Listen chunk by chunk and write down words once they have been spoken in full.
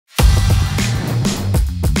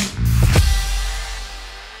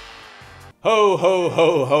Ho, ho,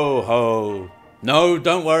 ho, ho, ho. No,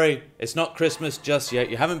 don't worry. It's not Christmas just yet.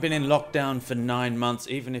 You haven't been in lockdown for 9 months,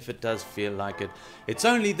 even if it does feel like it. It's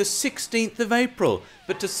only the 16th of April.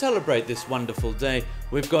 But to celebrate this wonderful day,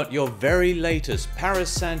 we've got your very latest Paris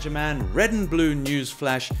Saint-Germain red and blue news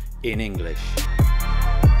flash in English.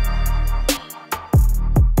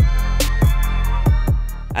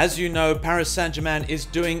 As you know, Paris Saint-Germain is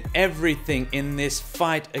doing everything in this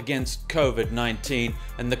fight against COVID-19,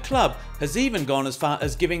 and the club has even gone as far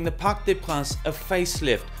as giving the Parc des Princes a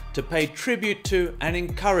facelift to pay tribute to and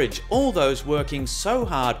encourage all those working so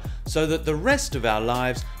hard so that the rest of our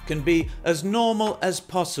lives can be as normal as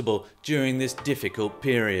possible during this difficult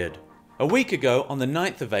period. A week ago, on the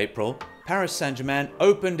 9th of April, Paris Saint-Germain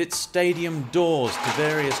opened its stadium doors to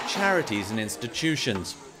various charities and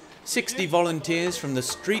institutions. 60 volunteers from the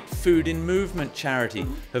Street Food in Movement charity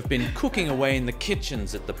have been cooking away in the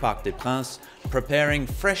kitchens at the Parc des Princes, preparing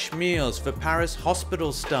fresh meals for Paris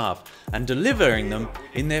hospital staff and delivering them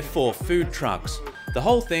in their 4 food trucks. The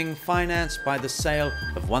whole thing financed by the sale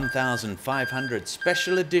of 1,500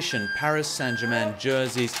 special edition Paris Saint-Germain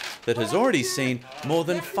jerseys that has already seen more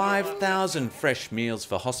than 5,000 fresh meals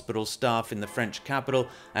for hospital staff in the French capital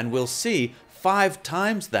and will see 5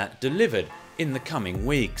 times that delivered in the coming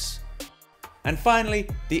weeks. And finally,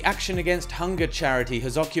 the Action Against Hunger charity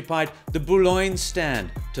has occupied the Boulogne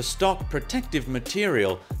stand to stock protective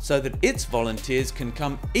material so that its volunteers can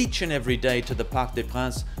come each and every day to the Parc des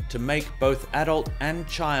Princes to make both adult and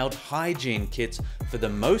child hygiene kits for the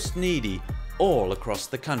most needy all across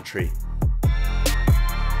the country.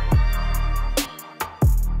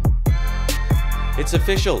 It's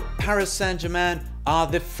official, Paris Saint-Germain are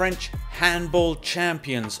the French Handball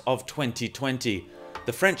champions of 2020.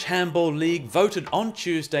 The French Handball League voted on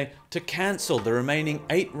Tuesday to cancel the remaining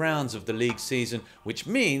 8 rounds of the league season, which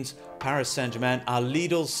means Paris Saint-Germain are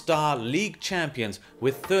Lidl's star league champions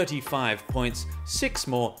with 35 points, 6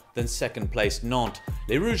 more than second place Nantes.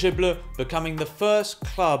 Les Rouge et Bleu becoming the first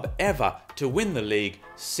club ever to win the league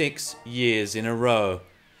 6 years in a row.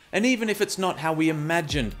 And even if it's not how we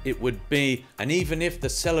imagined it would be, and even if the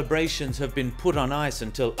celebrations have been put on ice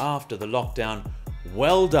until after the lockdown,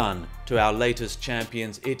 well done to our latest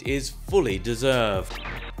champions, it is fully deserved.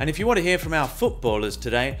 And if you want to hear from our footballers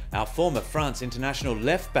today, our former France international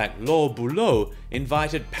left-back Bleu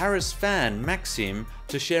invited Paris fan Maxime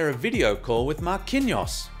to share a video call with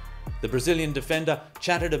Marquinhos. The Brazilian defender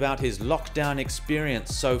chatted about his lockdown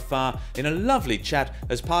experience so far in a lovely chat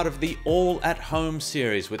as part of the All at Home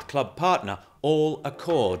series with club partner All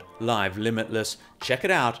Accord Live Limitless. Check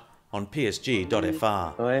it out on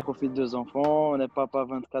psg.fr. Ouais, profite de enfants, on n'est papa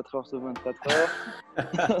 24 heures sur 24 heures.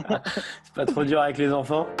 C'est pas trop dur avec les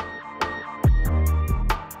enfants?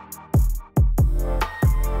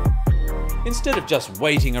 Instead of just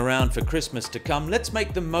waiting around for Christmas to come, let's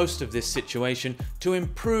make the most of this situation to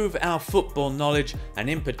improve our football knowledge and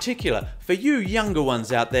in particular for you younger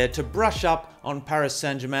ones out there to brush up on Paris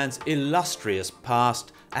Saint-Germain's illustrious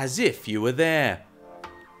past as if you were there.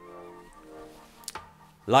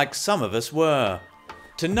 Like some of us were.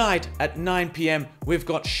 Tonight at 9 p.m. we've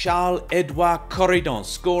got Charles-Edouard Corridon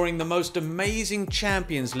scoring the most amazing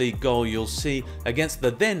Champions League goal you'll see against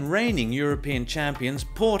the then reigning European champions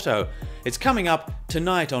Porto. It's coming up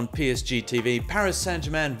tonight on PSG TV, Paris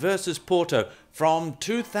Saint-Germain versus Porto from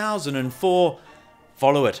 2004.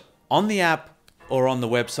 Follow it on the app or on the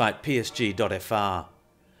website psg.fr.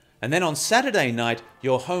 And then on Saturday night,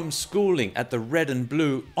 your homeschooling at the Red and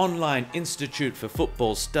Blue Online Institute for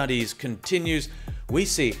Football Studies continues. We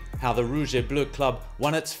see how the Rouge et Bleu club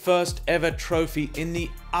won its first ever trophy in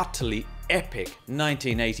the utterly epic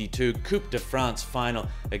 1982 Coupe de France final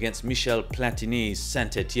against Michel Platini's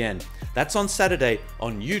Saint-Etienne. That's on Saturday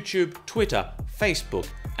on YouTube, Twitter, Facebook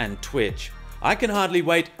and Twitch. I can hardly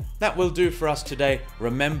wait. That will do for us today.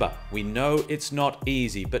 Remember, we know it's not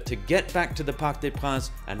easy, but to get back to the Parc des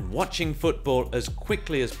Princes and watching football as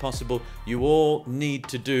quickly as possible, you all need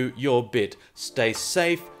to do your bit. Stay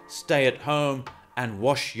safe, stay at home, and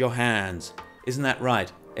wash your hands. Isn't that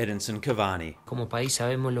right, Edinson Cavani? Como país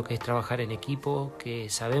sabemos lo que es trabajar en equipo, que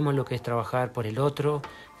sabemos lo que es trabajar por el otro,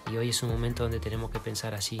 y hoy es un momento donde tenemos que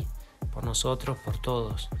pensar así, por nosotros, por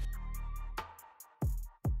todos.